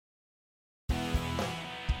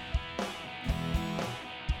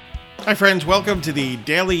Hi, friends. Welcome to the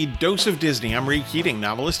Daily Dose of Disney. I'm Ray Keating,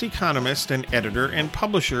 novelist, economist, and editor and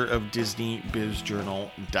publisher of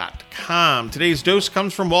DisneyBizJournal.com. Today's dose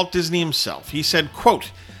comes from Walt Disney himself. He said, quote,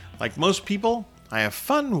 "Like most people, I have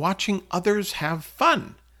fun watching others have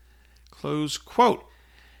fun." Close quote.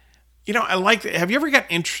 You know, I like that. Have you ever got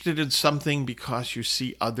interested in something because you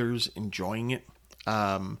see others enjoying it?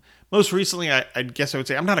 Most recently, I guess I would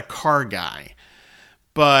say I'm not a car guy,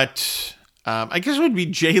 but I guess it would be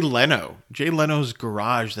Jay Leno. Jay Leno's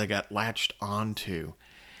garage that got latched onto.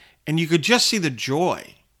 And you could just see the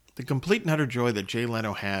joy, the complete and utter joy that Jay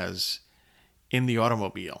Leno has in the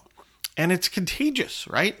automobile. And it's contagious,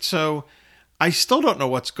 right? So I still don't know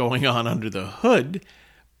what's going on under the hood,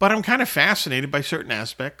 but I'm kind of fascinated by certain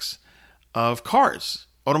aspects of cars,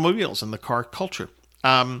 automobiles, and the car culture.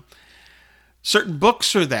 Certain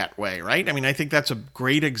books are that way, right? I mean, I think that's a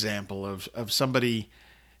great example of somebody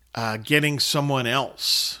getting someone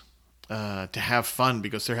else to have fun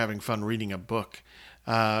because they're having fun reading a book.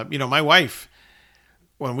 My wife,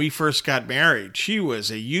 when we first got married, she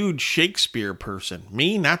was a huge Shakespeare person.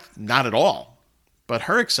 Me, not at all. But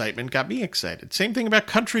her excitement got me excited. Same thing about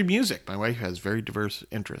country music. My wife has very diverse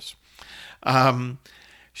interests.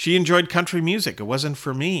 She enjoyed country music. It wasn't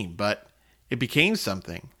for me, but it became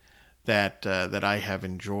something that I have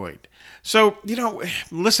enjoyed. So,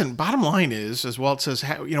 listen, bottom line is, as Walt says,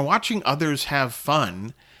 watching others have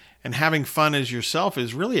fun and having fun as yourself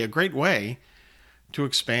is really a great way to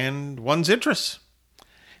expand one's interests.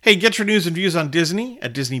 Hey, get your news and views on Disney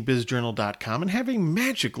at DisneyBizJournal.com and have a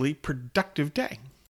magically productive day.